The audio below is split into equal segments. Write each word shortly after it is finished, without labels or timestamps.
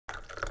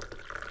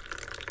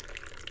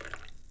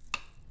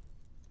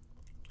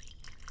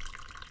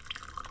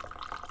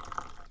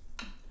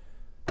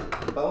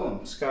Boom,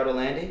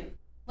 Scardolandy.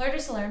 Learn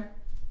to learn.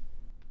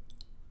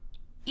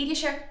 Edie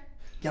Sure.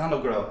 Yon'll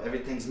grow.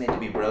 Everything's made to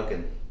be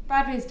broken.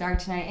 Broadway's dark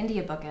tonight.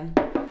 India booking.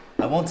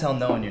 I won't tell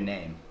no one your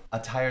name. A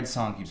tired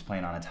song keeps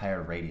playing on a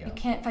tired radio. You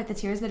can't fight the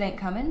tears that ain't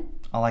coming.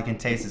 All I can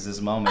taste is this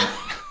moment.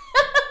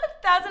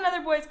 1,000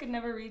 other boys could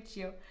never reach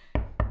you.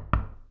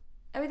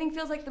 Everything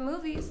feels like the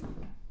movies.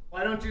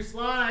 Why don't you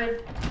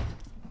slide?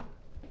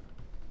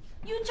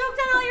 You choked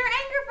on all your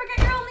anger,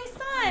 forget your only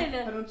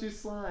son. Why don't you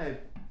slide?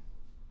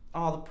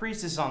 Oh, the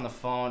priest is on the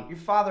phone. Your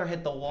father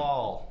hit the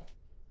wall.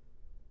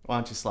 Why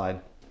don't you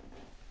slide?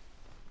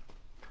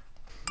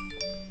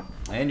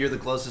 And you're the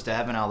closest to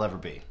heaven I'll ever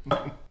be.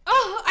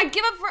 Oh, I'd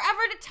give up forever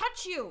to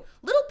touch you.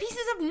 Little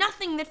pieces of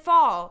nothing that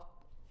fall.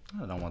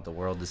 I don't want the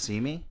world to see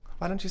me.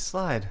 Why don't you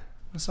slide?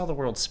 I saw the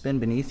world spin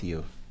beneath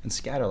you and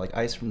scatter like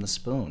ice from the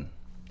spoon.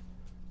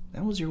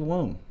 That was your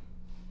womb.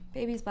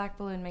 Baby's black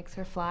balloon makes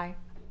her fly.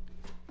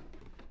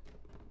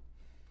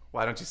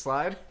 Why don't you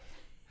slide?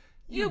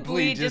 You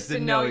bleed just to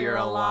know you're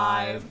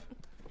alive.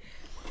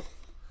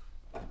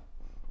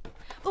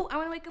 Oh, I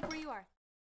want to wake up where you are.